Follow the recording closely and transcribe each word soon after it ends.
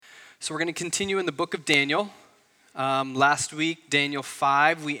So we're going to continue in the book of Daniel. Last week, Daniel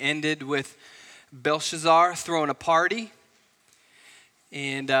 5, we ended with Belshazzar throwing a party.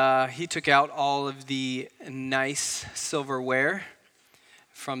 And he took out all of the nice silverware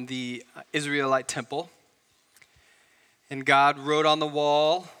from the Israelite temple. And God wrote on the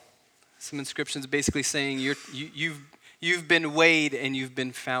wall some inscriptions basically saying, you've been weighed and you've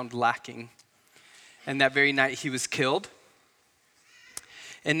been found lacking. And that very night he was killed.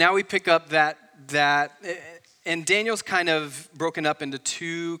 And now we pick up that, and Daniel's kind of broken up into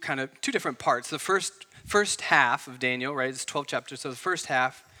two different parts. The first half of Daniel, right, it's 12 chapters, so the first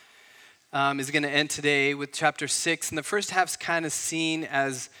half is going to end today with chapter 6, and the first half's kind of seen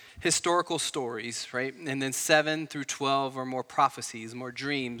as historical stories, right, and then 7 through 12 are more prophecies, more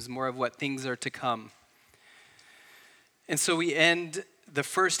dreams, more of what things are to come. And so we end the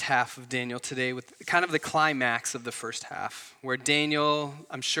first half of Daniel today with kind of the climax of the first half, where Daniel,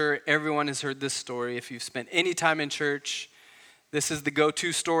 I'm sure everyone has heard this story. If you've spent any time in church, this is the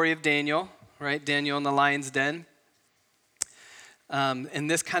go-to story of Daniel, right? Daniel in the lion's den.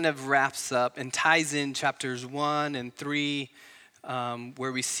 And this kind of wraps up and ties in chapters 1 and 3,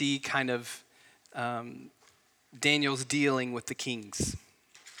 where we see kind of Daniel's dealing with the kings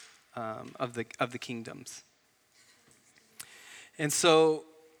of the kingdoms. And so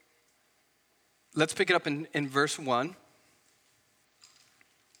let's pick it up in verse 1.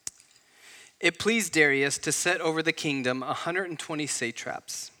 It pleased Darius to set over the kingdom 120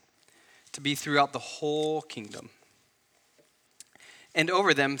 satraps to be throughout the whole kingdom, and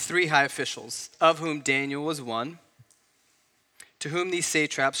over them 3 high officials, of whom Daniel was one, to whom these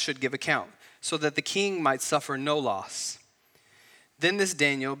satraps should give account, so that the king might suffer no loss. Then this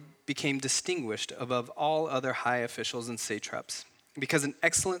Daniel became distinguished above all other high officials and satraps, because an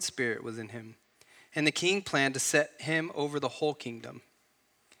excellent spirit was in him. And the king planned to set him over the whole kingdom.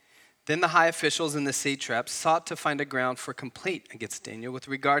 Then the high officials and the satraps sought to find a ground for complaint against Daniel with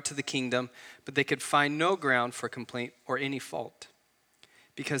regard to the kingdom, but they could find no ground for complaint or any fault,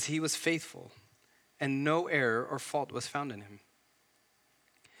 because he was faithful, and no error or fault was found in him.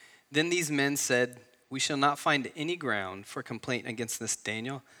 Then these men said, "We shall not find any ground for complaint against this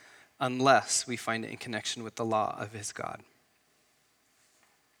Daniel, unless we find it in connection with the law of his God."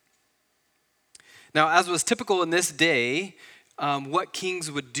 Now, as was typical in this day, what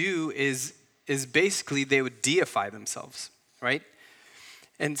kings would do is basically they would deify themselves, right?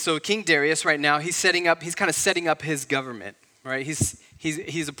 And so King Darius right now, he's kind of setting up his government, right?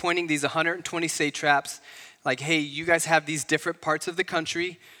 He's appointing these 120 satraps, like, hey, you guys have these different parts of the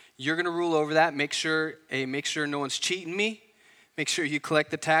country. You're going to rule over that. Make sure no one's cheating me. Make sure you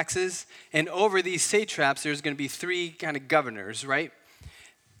collect the taxes. And over these satraps, there's going to be 3 kind of governors, right?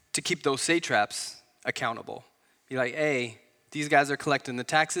 To keep those satraps accountable. Be like, hey, these guys are collecting the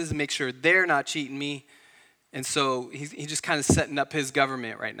taxes, make sure they're not cheating me. And so he's just kind of setting up his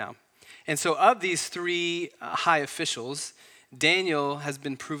government right now. And so of these 3 high officials, Daniel has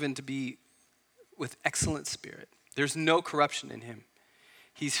been proven to be with excellent spirit. There's no corruption in him.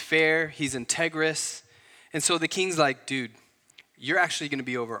 He's fair, he's integrous. And so the king's like, dude, you're actually going to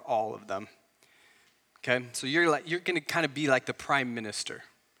be over all of them. Okay? So you're going to kind of be like the prime minister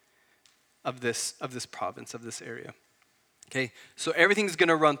of this province, of this area. Okay, so everything's going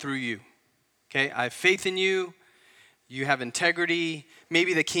to run through you. Okay, I have faith in you. You have integrity.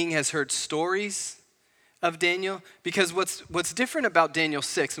 Maybe the king has heard stories of Daniel, because what's different about Daniel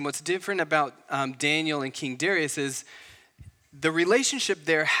 6 and what's different about Daniel and King Darius is the relationship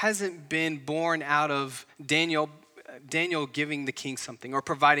there hasn't been born out of Daniel giving the king something or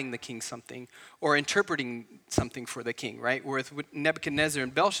providing the king something or interpreting something for the king, right? Whereas with Nebuchadnezzar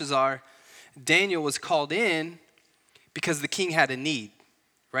and Belshazzar, Daniel was called in because the king had a need,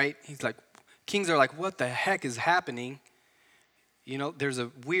 right? Kings are like, what the heck is happening? You know, there's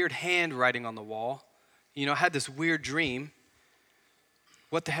a weird hand writing on the wall. You know, I had this weird dream.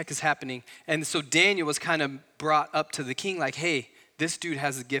 What the heck is happening? And so Daniel was kind of brought up to the king like, hey, this dude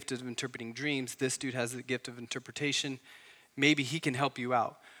has the gift of interpreting dreams. This dude has the gift of interpretation. Maybe he can help you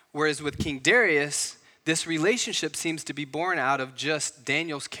out. Whereas with King Darius, this relationship seems to be born out of just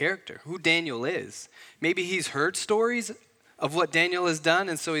Daniel's character, who Daniel is. Maybe he's heard stories of what Daniel has done,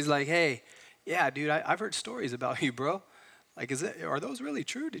 and so he's like, hey, yeah, dude, I've heard stories about you, bro. Like, are those really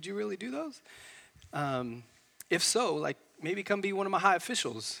true? Did you really do those? If so, like, maybe come be one of my high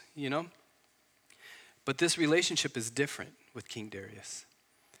officials, you know? But this relationship is different with King Darius.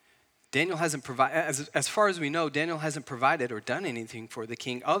 Daniel hasn't provided, as far as we know, Daniel hasn't provided or done anything for the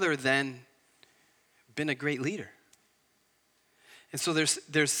king other than been a great leader. And so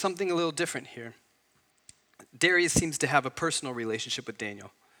there's something a little different here. Darius seems to have a personal relationship with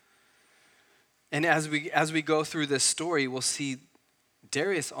Daniel. And as we go through this story, we'll see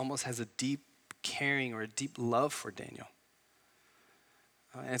Darius almost has a deep caring or a deep love for Daniel.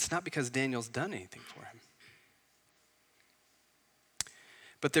 And it's not because Daniel's done anything for him.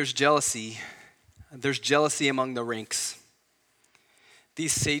 But there's jealousy. There's jealousy among the ranks.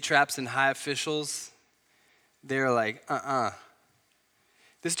 These satraps and high officials, they're like,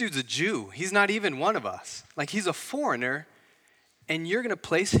 this dude's a Jew. He's not even one of us. Like, he's a foreigner, and you're going to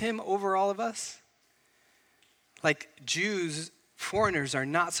place him over all of us? Like, foreigners are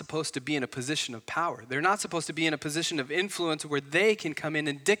not supposed to be in a position of power. They're not supposed to be in a position of influence where they can come in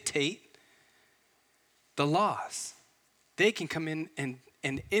and dictate the laws. They can come in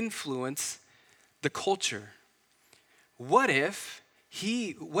and influence the culture. What if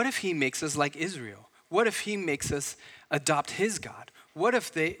he makes us like Israel? What if he makes us adopt his God? What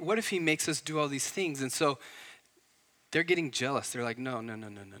if he makes us do all these things? And so they're getting jealous. They're like, no.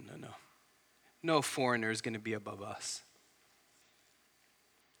 No foreigner is going to be above us.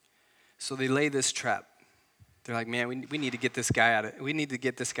 So they lay this trap. They're like, man, we need to get this guy out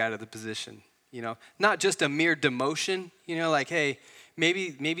of the position. Not just a mere demotion, like, hey,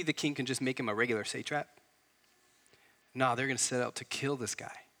 maybe the king can just make him a regular satrap. No, they're going to set out to kill this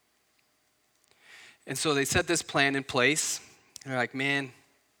guy. And so they set this plan in place. They're like, man,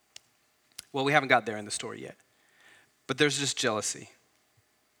 well, we haven't got there in the story yet. But there's just jealousy.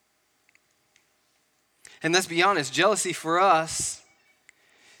 And let's be honest, jealousy for us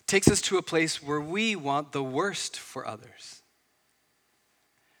takes us to a place where we want the worst for others.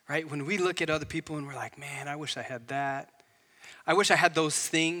 Right? When we look at other people and we're like, man, I wish I had that. I wish I had those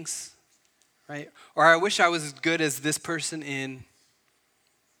things. Right? Or I wish I was as good as this person in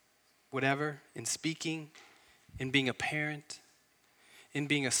whatever, in speaking, in being a parent, in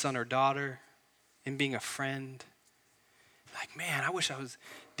being a son or daughter, in being a friend. Like, man, I wish I was.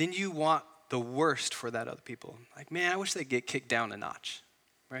 Then you want the worst for that other people. Like, man, I wish they'd get kicked down a notch,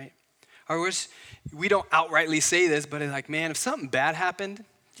 right? Or I wish, we don't outrightly say this, but it's like, man, if something bad happened,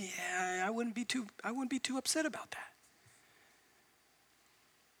 yeah, I wouldn't be too upset about that.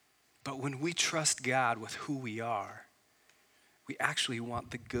 But when we trust God with who we are, we actually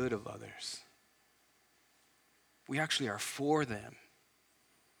want the good of others. We actually are for them.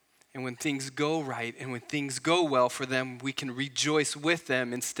 And when things go right and when things go well for them, we can rejoice with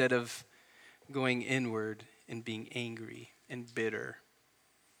them instead of going inward and being angry and bitter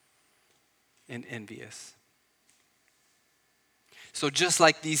and envious. So just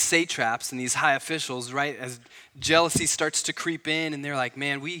like these satraps and these high officials, right, as jealousy starts to creep in and they're like,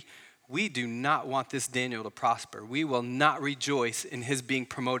 man, we do not want this Daniel to prosper. We will not rejoice in his being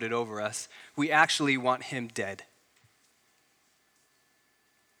promoted over us. We actually want him dead.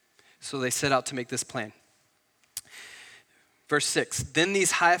 So they set out to make this plan. Verse 6, then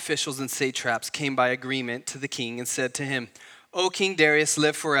these high officials and satraps came by agreement to the king and said to him, O King Darius,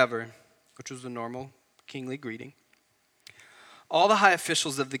 live forever, which was a normal kingly greeting. All the high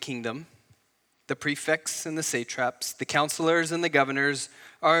officials of the kingdom, the prefects and the satraps, the counselors and the governors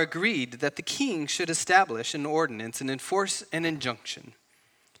are agreed that the king should establish an ordinance and enforce an injunction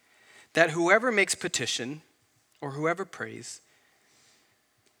that whoever makes petition or whoever prays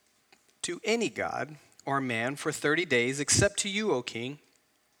to any god or man for 30 days, except to you, O king,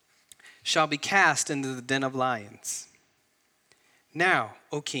 shall be cast into the den of lions. Now,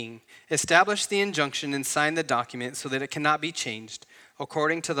 O king, establish the injunction and sign the document so that it cannot be changed,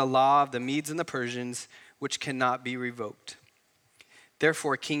 according to the law of the Medes and the Persians, which cannot be revoked.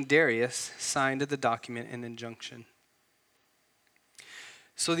 Therefore, King Darius signed the document and injunction.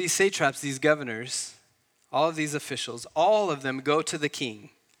 So these satraps, these governors, all of these officials, all of them go to the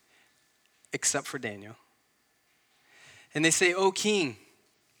king, except for Daniel. And they say, O king,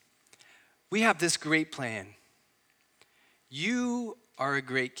 we have this great plan. You are a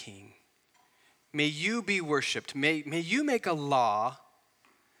great king. May you be worshiped. May you make a law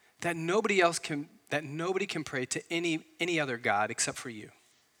that nobody can pray to any other god except for you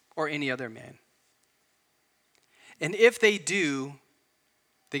or any other man. And if they do,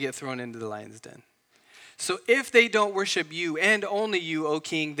 they get thrown into the lion's den. So if they don't worship you and only you, O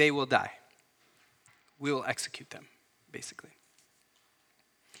king, they will die. We will execute them, basically.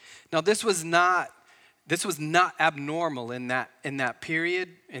 Now, this was not abnormal in that period,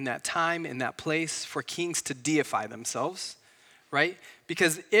 in that time, in that place for kings to deify themselves, right?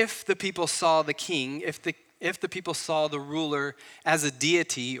 Because if the people saw the king, if the people saw the ruler as a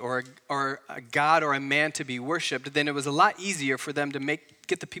deity or a god or a man to be worshipped, then it was a lot easier for them to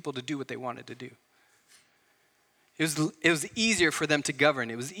get the people to do what they wanted to do. It was easier for them to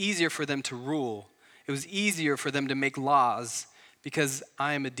govern. It was easier for them to rule. It was easier for them to make laws because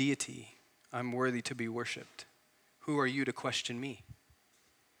I am a deity. I'm worthy to be worshiped. Who are you to question me?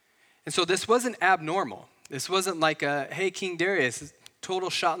 And so this wasn't abnormal. This wasn't like a, hey, King Darius, total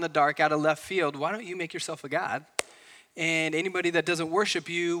shot in the dark out of left field. Why don't you make yourself a god? And anybody that doesn't worship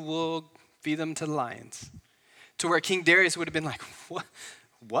you will feed them to the lions. To where King Darius would have been like, what?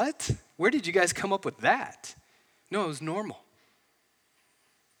 What? Where did you guys come up with that? No, it was normal.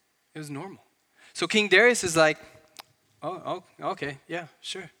 It was normal. So King Darius is like, oh, okay, yeah,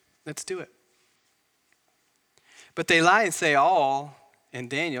 sure, let's do it. But they lie and say all, and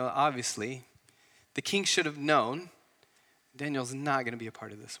Daniel, obviously, the king should have known Daniel's not going to be a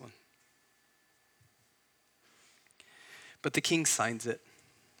part of this one. But the king signs it.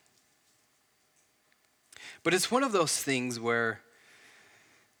 But it's one of those things where,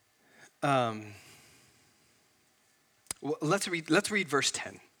 let's read verse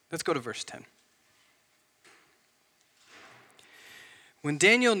 10. Let's go to verse 10. When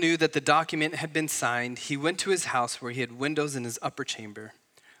Daniel knew that the document had been signed, he went to his house where he had windows in his upper chamber,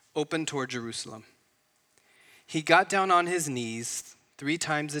 open toward Jerusalem. He got down on his knees 3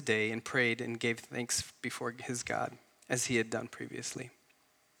 times a day and prayed and gave thanks before his God, as he had done previously.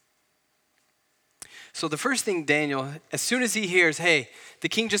 So the first thing Daniel, as soon as he hears, hey, the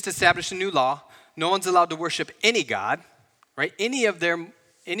king just established a new law, no one's allowed to worship any god, right? Any of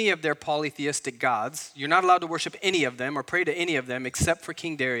their polytheistic gods. You're not allowed to worship any of them or pray to any of them except for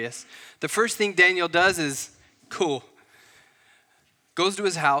King Darius. The first thing Daniel does is, cool. Goes to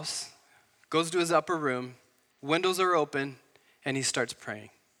his house, goes to his upper room, windows are open, and he starts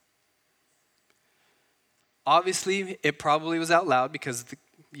praying. Obviously, it probably was out loud because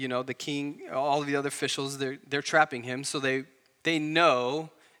the king, all of the other officials, they're trapping him, so they know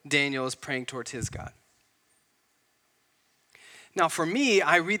Daniel is praying towards his God. Now, for me,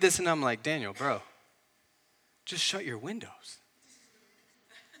 I read this and I'm like, Daniel, bro, just shut your windows.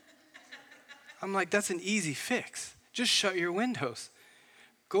 I'm like, that's an easy fix. Just shut your windows.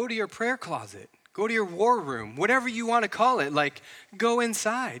 Go to your prayer closet. Go to your war room, whatever you want to call it. Like, go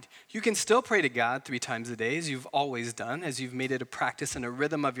inside. You can still pray to God 3 times a day, as you've always done, as you've made it a practice and a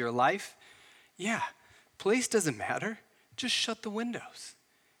rhythm of your life. Yeah, place doesn't matter. Just shut the windows.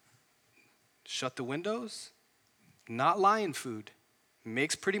 Shut the windows. Not lion food.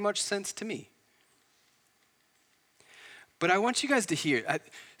 Makes pretty much sense to me. But I want you guys to hear.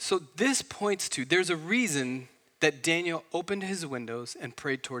 So this points to, there's a reason that Daniel opened his windows and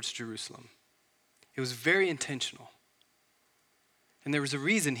prayed towards Jerusalem. It was very intentional. And there was a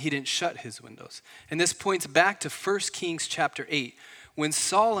reason he didn't shut his windows. And this points back to 1 Kings chapter 8, when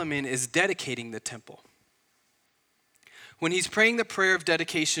Solomon is dedicating the temple. When he's praying the prayer of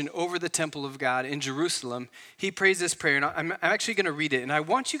dedication over the temple of God in Jerusalem, he prays this prayer, and I'm actually going to read it. And I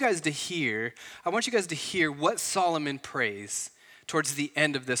want you guys to hear what Solomon prays towards the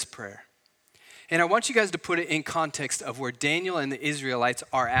end of this prayer. And I want you guys to put it in context of where Daniel and the Israelites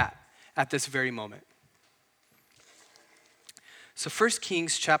are at this very moment. So 1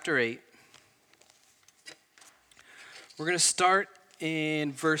 Kings chapter 8, we're going to start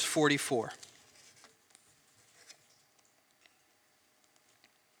in verse 44.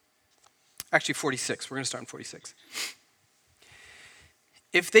 Actually, 46. We're going to start in 46.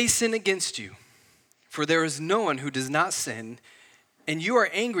 If they sin against you, for there is no one who does not sin, and you are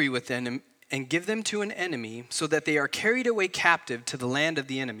angry with them and give them to an enemy, so that they are carried away captive to the land of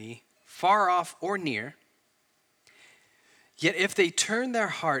the enemy, far off or near, yet if they turn their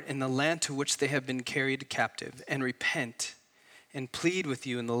heart in the land to which they have been carried captive, and repent and plead with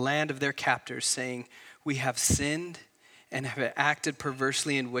you in the land of their captors, saying, we have sinned and have acted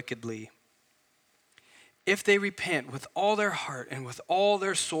perversely and wickedly, if they repent with all their heart and with all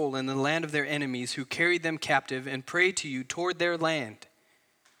their soul in the land of their enemies who carried them captive and pray to you toward their land,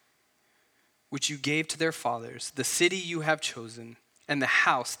 which you gave to their fathers, the city you have chosen, and the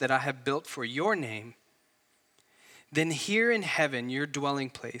house that I have built for your name, then hear in heaven your dwelling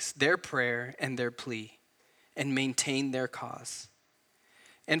place, their prayer and their plea, and maintain their cause.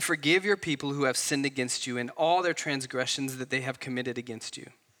 And forgive your people who have sinned against you and all their transgressions that they have committed against you.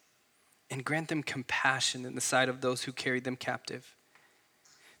 And grant them compassion in the sight of those who carried them captive,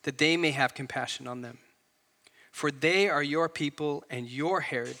 that they may have compassion on them. For they are your people and your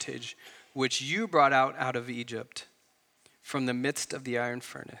heritage, which you brought out of Egypt, from the midst of the iron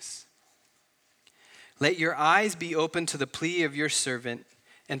furnace. Let your eyes be open to the plea of your servant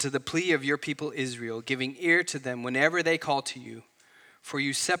and to the plea of your people Israel, giving ear to them whenever they call to you. For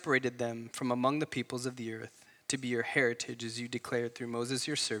you separated them from among the peoples of the earth to be your heritage, as you declared through Moses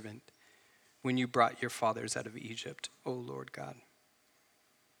your servant, when you brought your fathers out of Egypt, O Lord God.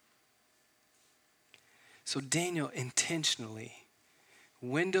 So Daniel intentionally,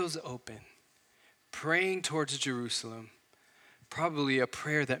 windows open, praying towards Jerusalem, probably a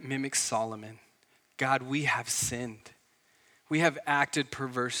prayer that mimics Solomon. God, we have sinned. We have acted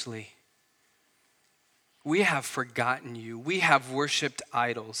perversely. We have forgotten you. We have worshiped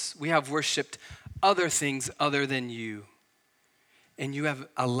idols. We have worshiped other things other than you. And you have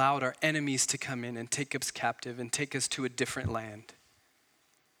allowed our enemies to come in and take us captive and take us to a different land.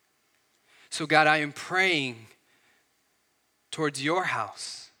 So God, I am praying towards your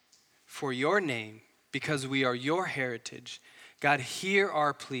house for your name because we are your heritage. God, hear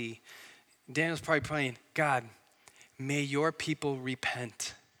our plea. Daniel's probably praying, God, may your people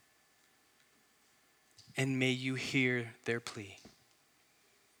repent and may you hear their plea.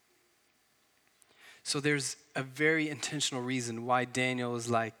 So there's a very intentional reason why Daniel is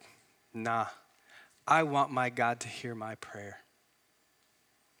like, nah, I want my God to hear my prayer.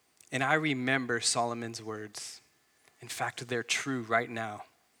 And I remember Solomon's words. In fact, they're true right now.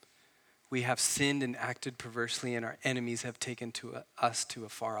 We have sinned and acted perversely, and our enemies have taken us to a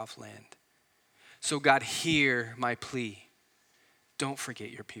far-off land. So God, hear my plea. Don't forget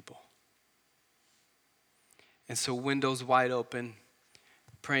your people. And so windows wide open,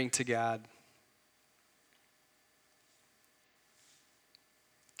 praying to God.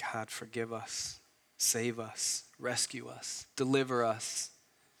 God, forgive us, save us, rescue us, deliver us.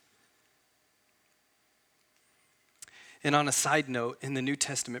 And on a side note, in the New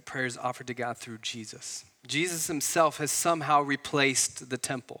Testament, prayer is offered to God through Jesus. Jesus himself has somehow replaced the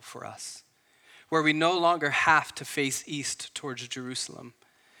temple for us, where we no longer have to face east towards Jerusalem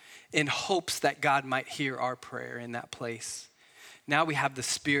in hopes that God might hear our prayer in that place. Now we have the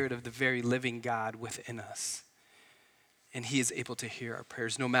Spirit of the very living God within us, and he is able to hear our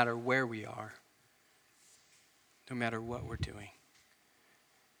prayers no matter where we are, no matter what we're doing.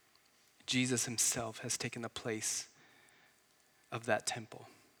 Jesus himself has taken the place of that temple,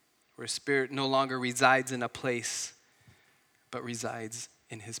 where Spirit no longer resides in a place, but resides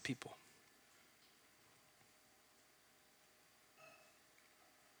in his people.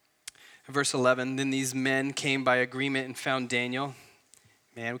 Verse 11, then these men came by agreement and found Daniel.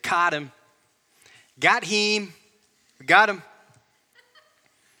 Man, we caught him. Got him. We got him.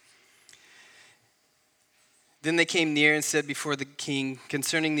 Then they came near and said before the king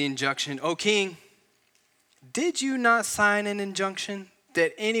concerning the injunction, O king, did you not sign an injunction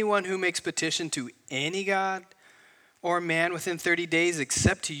that anyone who makes petition to any god or man within 30 days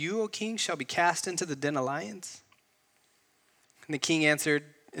except to you, O king, shall be cast into the den of lions? And the king answered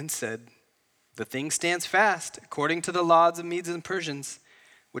and said, the thing stands fast according to the laws of Medes and Persians,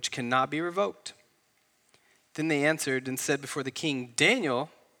 which cannot be revoked. Then they answered and said before the king, Daniel,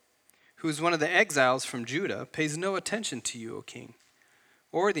 who is one of the exiles from Judah, pays no attention to you, O king,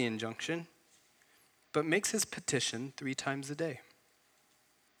 or the injunction, but makes his petition 3 times a day.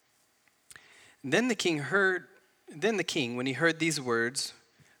 Then the king, when he heard these words,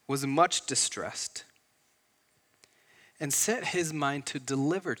 was much distressed and set his mind to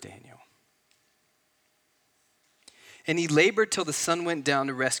deliver Daniel. And he labored till the sun went down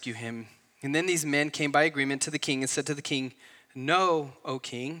to rescue him. And then these men came by agreement to the king and said to the king, know, O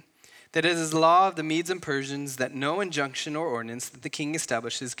king, that it is the law of the Medes and Persians that no injunction or ordinance that the king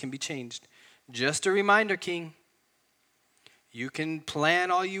establishes can be changed. Just a reminder, king, you can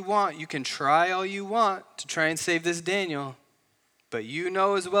plan all you want, you can try all you want to try and save this Daniel, but you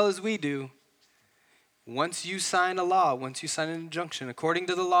know as well as we do, once you sign a law, once you sign an injunction, according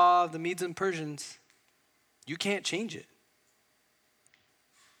to the law of the Medes and Persians, you can't change it.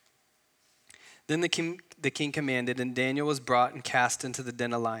 Then the king commanded, and Daniel was brought and cast into the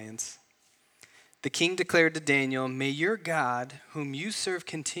den of lions. The king declared to Daniel, may your God, whom you serve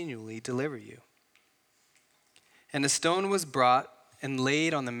continually, deliver you. And a stone was brought and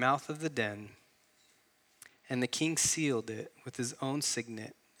laid on the mouth of the den, and the king sealed it with his own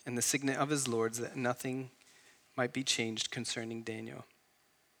signet and the signet of his lords, that nothing might be changed concerning Daniel.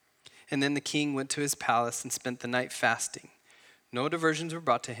 And then the king went to his palace and spent the night fasting. No diversions were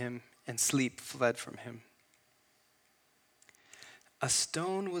brought to him, and sleep fled from him. A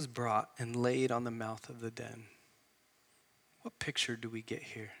stone was brought and laid on the mouth of the den. What picture do we get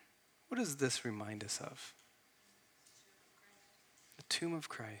here? What does this remind us of? The tomb of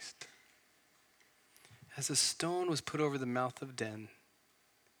Christ. As a stone was put over the mouth of den,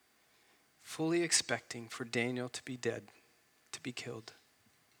 fully expecting for Daniel to be dead, to be killed.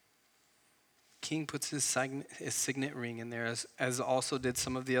 King puts his signet ring in there, as also did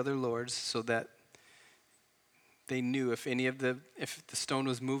some of the other lords, so that they knew if the stone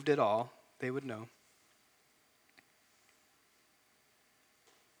was moved at all, they would know.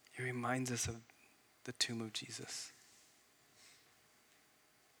 It reminds us of the tomb of Jesus,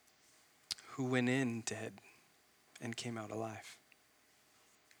 who went in dead and came out alive.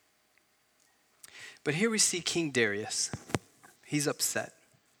 But here we see King Darius. He's upset.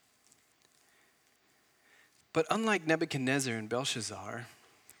 But unlike Nebuchadnezzar and Belshazzar,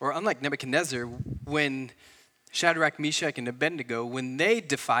 or unlike Nebuchadnezzar, when Shadrach, Meshach, and Abednego, when they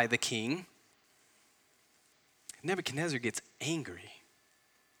defy the king, Nebuchadnezzar gets angry.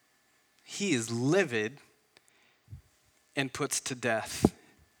 He is livid and puts to death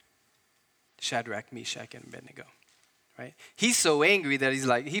Shadrach, Meshach, and Abednego. Right? He's so angry that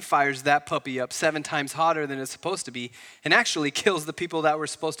he fires that puppy up 7 times hotter than it's supposed to be and actually kills the people that were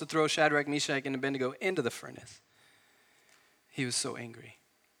supposed to throw Shadrach, Meshach, and Abednego into the furnace. He was so angry.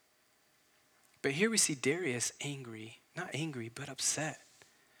 But here we see Darius angry, not angry, but upset.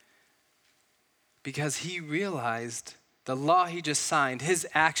 Because he realized the law he just signed, his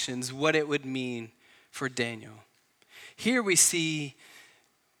actions, what it would mean for Daniel. Here we see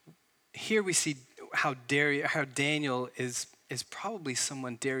how Daniel is probably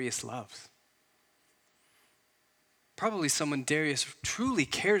someone Darius loves. Probably someone Darius truly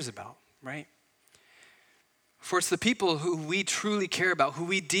cares about, right? For it's the people who we truly care about, who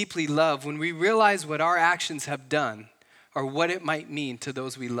we deeply love, when we realize what our actions have done or what it might mean to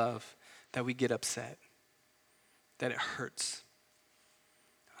those we love, that we get upset, that it hurts.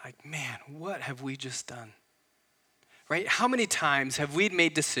 Like, man, what have we just done? Right? How many times have we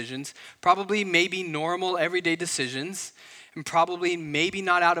made decisions, probably maybe normal everyday decisions, and probably maybe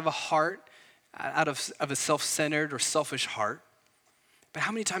not out of a heart, out of a self-centered or selfish heart, but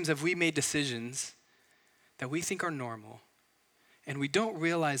how many times have we made decisions that we think are normal, and we don't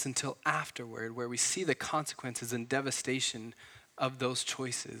realize until afterward, where we see the consequences and devastation of those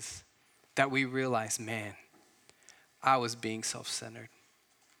choices, that we realize, man, I was being self-centered.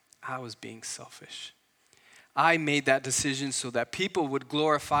 I was being selfish. I made that decision so that people would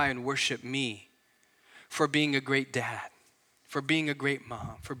glorify and worship me for being a great dad, for being a great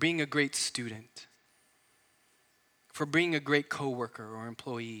mom, for being a great student, for being a great coworker or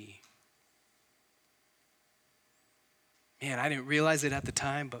employee. Man, I didn't realize it at the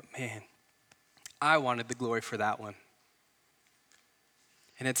time, but man, I wanted the glory for that one.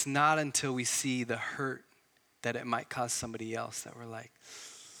 And it's not until we see the hurt that it might cause somebody else that we're like,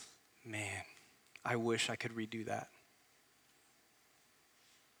 man, I wish I could redo that.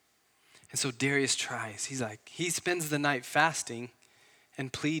 And so Darius tries. He spends the night fasting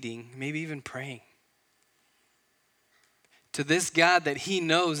and pleading, maybe even praying to this God that he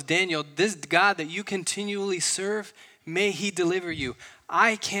knows, Daniel, this God that you continually serve, may he deliver you.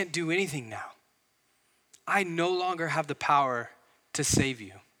 I can't do anything now. I no longer have the power to save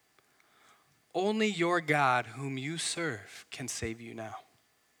you. Only your God whom you serve can save you now.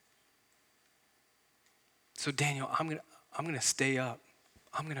 So Daniel, I'm going to stay up.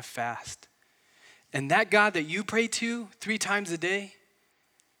 I'm going to fast. And that God that you pray to 3 times a day,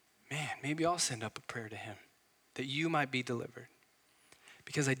 man, maybe I'll send up a prayer to him that you might be delivered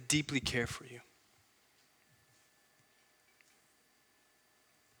because I deeply care for you.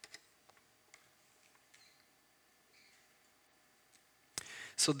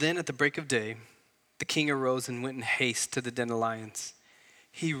 So then at the break of day, the king arose and went in haste to the den of lions.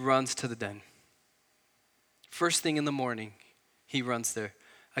 He runs to the den. First thing in the morning, he runs there.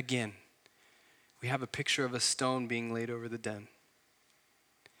 Again, we have a picture of a stone being laid over the den.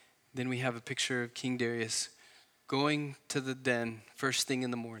 Then we have a picture of King Darius going to the den first thing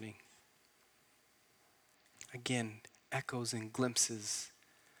in the morning. Again, echoes and glimpses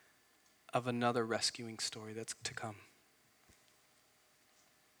of another rescuing story that's to come.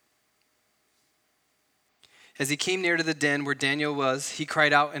 As he came near to the den where Daniel was, he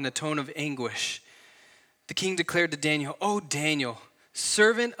cried out in a tone of anguish. The king declared to Daniel, "O Daniel,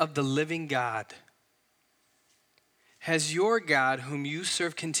 servant of the living God, has your God, whom you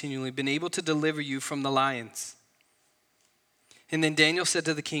serve continually, been able to deliver you from the lions?" And then Daniel said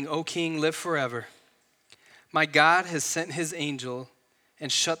to the king, "O king, live forever. My God has sent his angel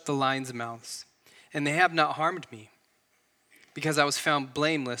and shut the lions' mouths, and they have not harmed me, because I was found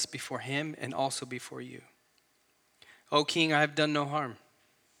blameless before him and also before you. O king, I have done no harm."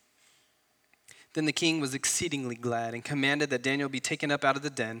 Then the king was exceedingly glad and commanded that Daniel be taken up out of the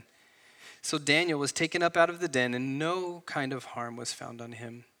den. So Daniel was taken up out of the den, and no kind of harm was found on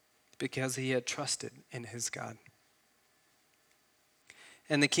him, because he had trusted in his God.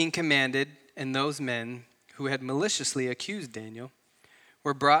 And the king commanded, and those men who had maliciously accused Daniel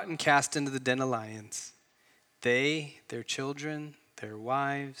were brought and cast into the den of lions. They, their children, their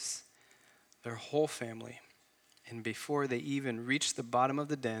wives, their whole family. And before they even reached the bottom of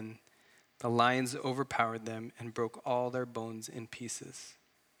the den, the lions overpowered them and broke all their bones in pieces.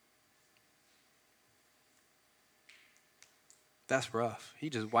 That's rough. He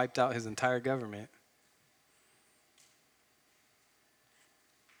just wiped out his entire government.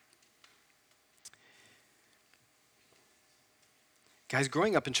 Guys,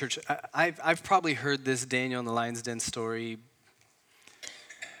 growing up in church, I've probably heard this Daniel in the Lion's Den story.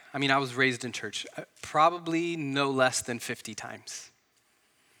 I mean, I was raised in church, probably no less than 50 times.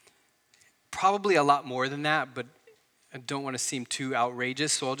 Probably a lot more than that, but I don't want to seem too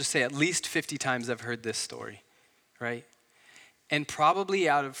outrageous, so I'll just say at least 50 times I've heard this story, right? And probably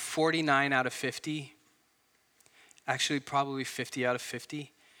out of 49 out of 50, actually probably 50 out of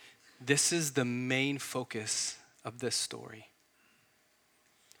 50, this is the main focus of this story,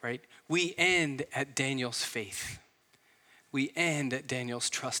 right? We end at Daniel's faith. We end at Daniel's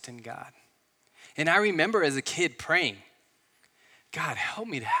trust in God. And I remember as a kid praying, God, help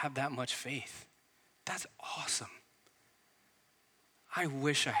me to have that much faith. That's awesome. I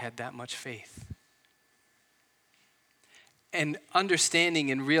wish I had that much faith. And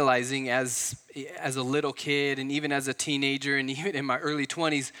understanding and realizing as a little kid and even as a teenager and even in my early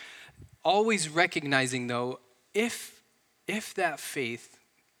 20s, always recognizing though, if that faith,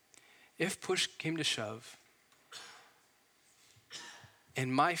 if push came to shove,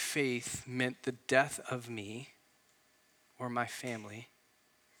 and my faith meant the death of me or my family,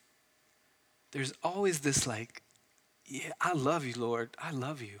 there's always this like, yeah, I love you, Lord. I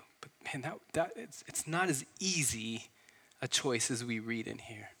love you. But man, it's not as easy a choice as we read in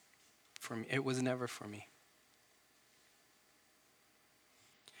here. For me, it was never for me.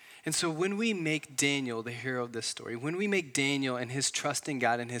 And so when we make Daniel the hero of this story, when we make Daniel and his trust in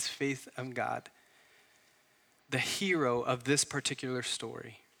God and his faith in God the hero of this particular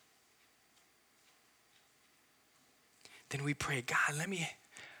story, then we pray, God,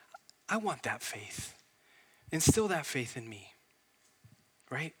 I want that faith. Instill that faith in me,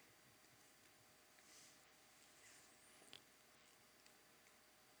 right?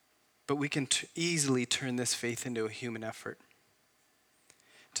 But we can easily turn this faith into a human effort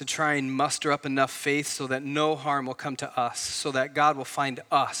to try and muster up enough faith so that no harm will come to us, so that God will find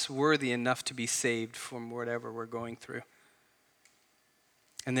us worthy enough to be saved from whatever we're going through.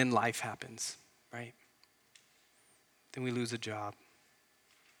 And then life happens, right? Then we lose a job.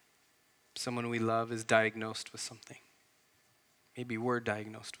 Someone we love is diagnosed with something. Maybe we're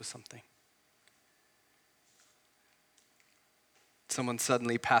diagnosed with something. Someone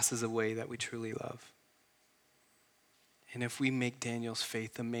suddenly passes away that we truly love. And if we make Daniel's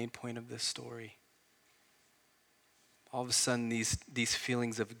faith the main point of this story, all of a sudden these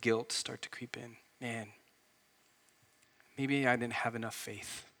feelings of guilt start to creep in. Man, maybe I didn't have enough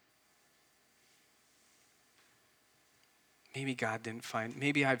faith. Maybe God didn't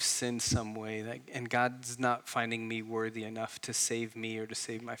maybe I've sinned some way and God's not finding me worthy enough to save me or to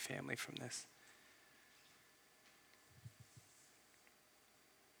save my family from this.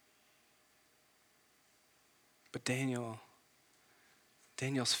 But Daniel's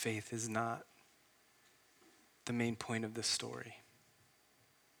faith is not the main point of this story.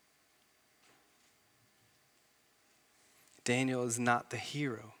 Daniel is not the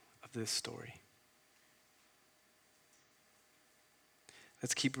hero of this story.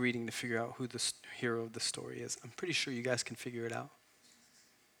 Let's keep reading to figure out who the hero of the story is. I'm pretty sure you guys can figure it out.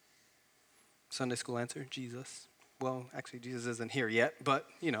 Sunday school answer, Jesus. Well, actually, Jesus isn't here yet, but,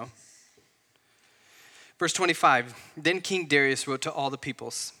 you know. Verse 25, then King Darius wrote to all the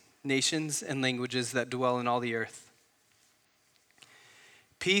peoples, nations, and languages that dwell in all the earth.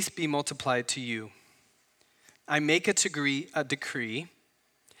 Peace be multiplied to you. I make a decree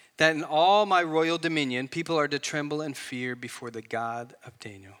that in all my royal dominion, people are to tremble and fear before the God of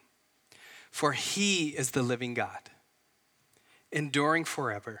Daniel. For he is the living God, enduring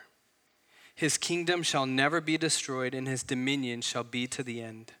forever. His kingdom shall never be destroyed, and his dominion shall be to the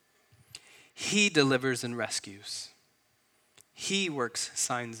end. He delivers and rescues. He works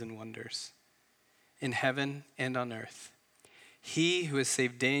signs and wonders in heaven and on earth. He who has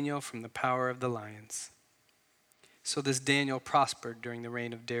saved Daniel from the power of the lions. So this Daniel prospered during the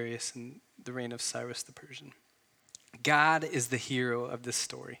reign of Darius and the reign of Cyrus the Persian. God is the hero of this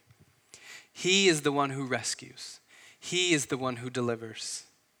story. He is the one who rescues. He is the one who delivers.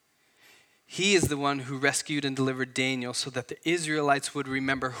 He is the one who rescued and delivered Daniel so that the Israelites would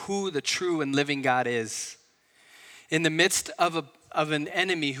remember who the true and living God is. In the midst of an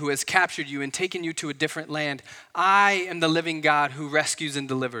enemy who has captured you and taken you to a different land, I am the living God who rescues and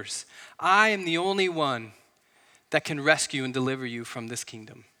delivers. I am the only one that can rescue and deliver you from this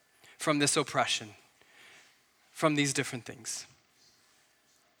kingdom, from this oppression, from these different things.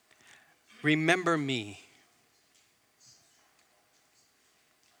 Remember me.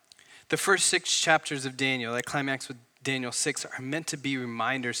 The first 6 chapters of Daniel, that climax with Daniel 6 are meant to be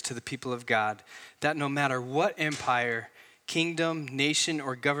reminders to the people of God that no matter what empire, kingdom, nation,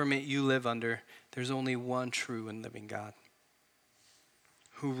 or government you live under, there's only one true and living God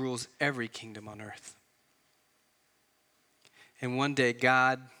who rules every kingdom on earth. And one day,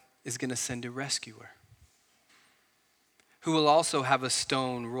 God is going to send a rescuer who will also have a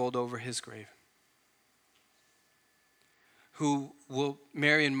stone rolled over his grave, who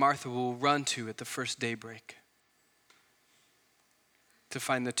Mary and Martha will run to at the first daybreak to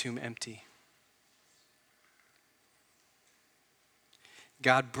find the tomb empty.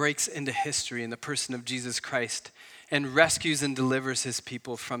 God breaks into history in the person of Jesus Christ and rescues and delivers his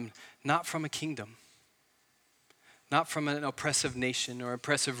people not from a kingdom, not from an oppressive nation or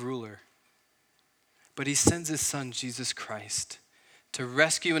oppressive ruler, but he sends his son, Jesus Christ, to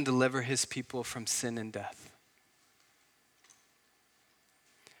rescue and deliver his people from sin and death.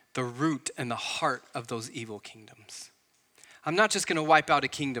 The root and the heart of those evil kingdoms. I'm not just going to wipe out a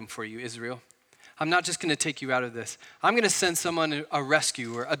kingdom for you, Israel. I'm not just going to take you out of this. I'm going to send someone, a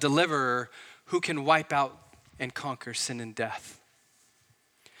rescuer, a deliverer, who can wipe out and conquer sin and death,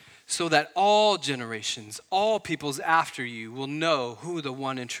 so that all generations, all peoples after you will know who the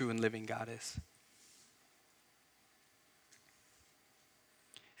one and true and living God is.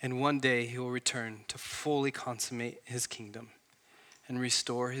 And one day he will return to fully consummate his kingdom and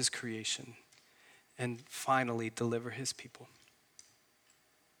restore his creation and finally deliver his people.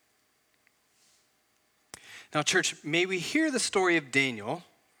 Now, church, may we hear the story of Daniel,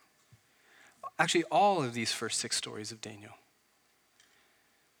 actually all of these first 6 stories of Daniel,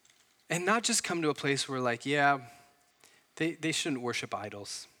 and not just come to a place where like, yeah, they shouldn't worship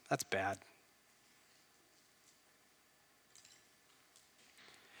idols. That's bad.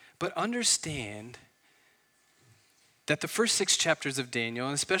 But understand that the first 6 chapters of Daniel,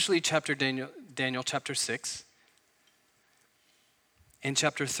 and especially Daniel chapter 6, and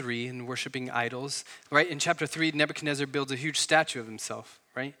chapter 3, in worshiping idols, right? In chapter 3, Nebuchadnezzar builds a huge statue of himself,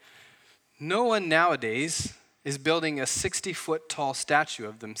 right? No one nowadays is building a 60-foot tall statue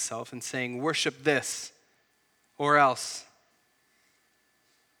of themselves and saying, worship this or else.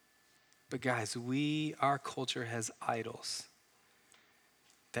 But guys, our culture has idols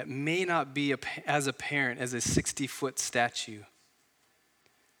that may not be as apparent as a 60-foot statue,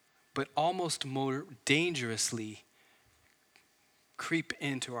 but almost more dangerously creep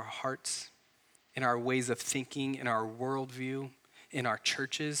into our hearts, in our ways of thinking, in our worldview, in our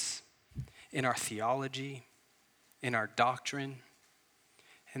churches, in our theology, in our doctrine.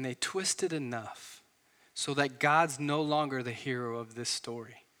 And they twist it enough so that God's no longer the hero of this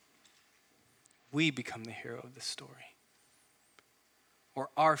story. We become the hero of this story. Or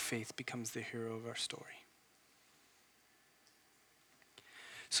our faith becomes the hero of our story.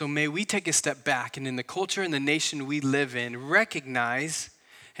 So may we take a step back and in the culture and the nation we live in, recognize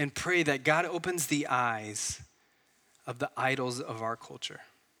and pray that God opens the eyes of the idols of our culture.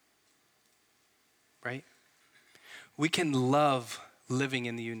 Right? We can love living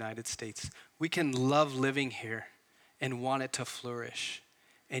in the United States. We can love living here and want it to flourish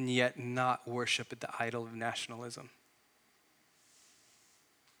and yet not worship at the idol of nationalism.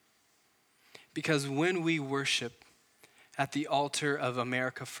 Because when we worship at the altar of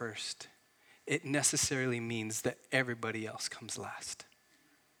America first, it necessarily means that everybody else comes last.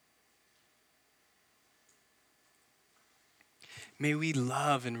 May we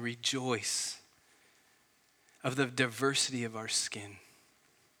love and rejoice of the diversity of our skin,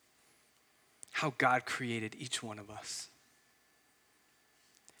 how God created each one of us,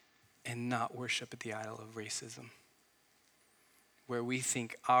 and not worship at the idol of racism, where we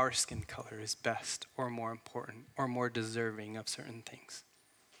think our skin color is best or more important or more deserving of certain things.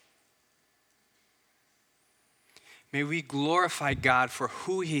 May we glorify God for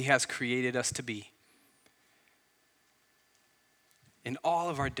who he has created us to be, in all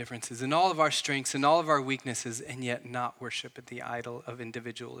of our differences, in all of our strengths, in all of our weaknesses, and yet not worship at the idol of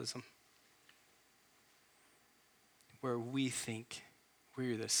individualism, where we think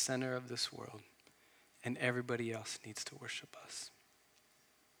we're the center of this world and everybody else needs to worship us.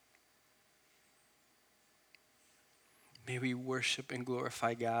 May we worship and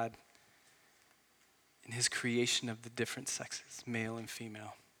glorify God in his creation of the different sexes, male and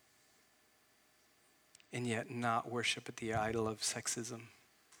female, and yet not worship at the idol of sexism,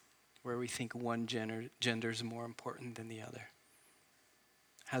 where we think one gender is more important than the other,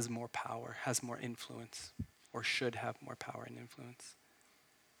 has more power, has more influence, or should have more power and influence.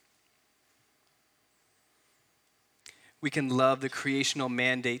 We can love the creational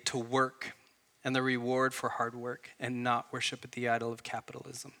mandate to work and the reward for hard work and not worship at the idol of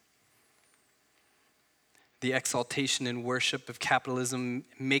capitalism. the exaltation and worship of capitalism,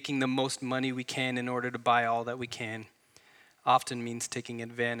 making the most money we can in order to buy all that we can, often means taking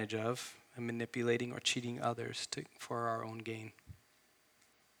advantage of and manipulating or cheating others for our own gain.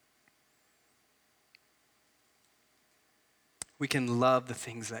 We can love the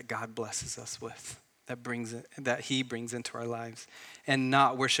things that God blesses us with, that he brings into our lives, and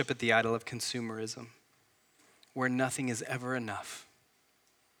not worship at the idol of consumerism, where nothing is ever enough,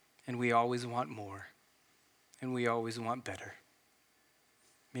 and we always want more, and we always want better.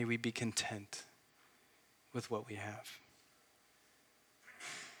 May we be content with what we have.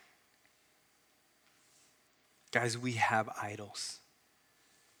 Guys, we have idols.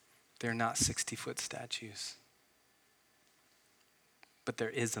 They're not 60-foot statues, but they're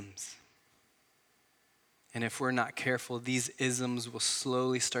isms. And if we're not careful, these isms will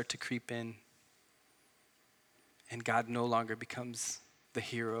slowly start to creep in, and God no longer becomes the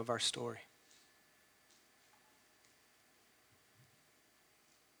hero of our story.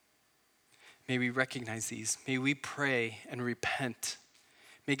 May we recognize these. May we pray and repent.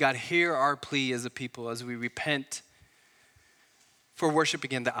 May God hear our plea as a people as we repent for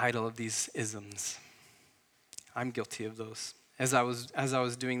worshiping the idol of these isms. I'm guilty of those. As I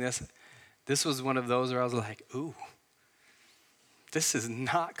was doing this was one of those where I was like, ooh, this is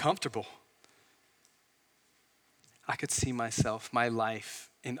not comfortable. I could see myself, my life,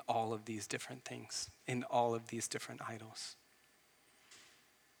 in all of these different things, in all of these different idols.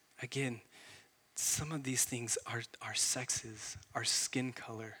 Again, some of these things are our sexes, our skin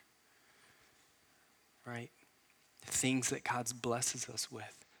color, right? Things that God blesses us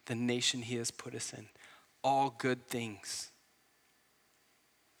with, the nation he has put us in, all good things.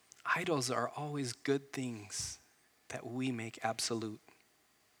 Idols are always good things that we make absolute,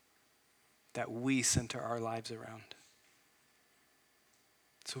 that we center our lives around.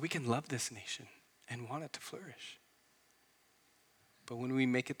 So we can love this nation and want it to flourish. But when we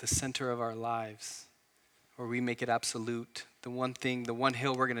make it the center of our lives, or we make it absolute, the one thing, the one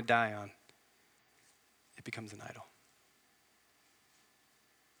hill we're going to die on, it becomes an idol.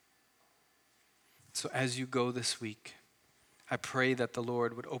 So as you go this week, I pray that the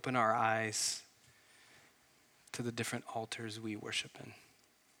Lord would open our eyes to the different altars we worship in.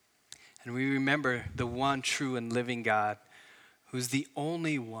 And we remember the one true and living God, who's the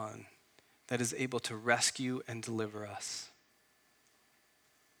only one that is able to rescue and deliver us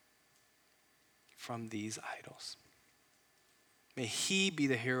from these idols. May he be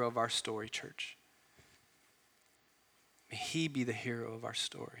the hero of our story, church. May he be the hero of our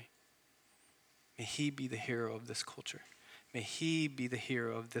story. May he be the hero of this culture. May he be the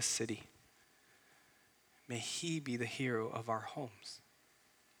hero of this city. May he be the hero of our homes.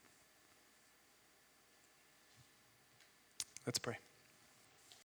 Let's pray.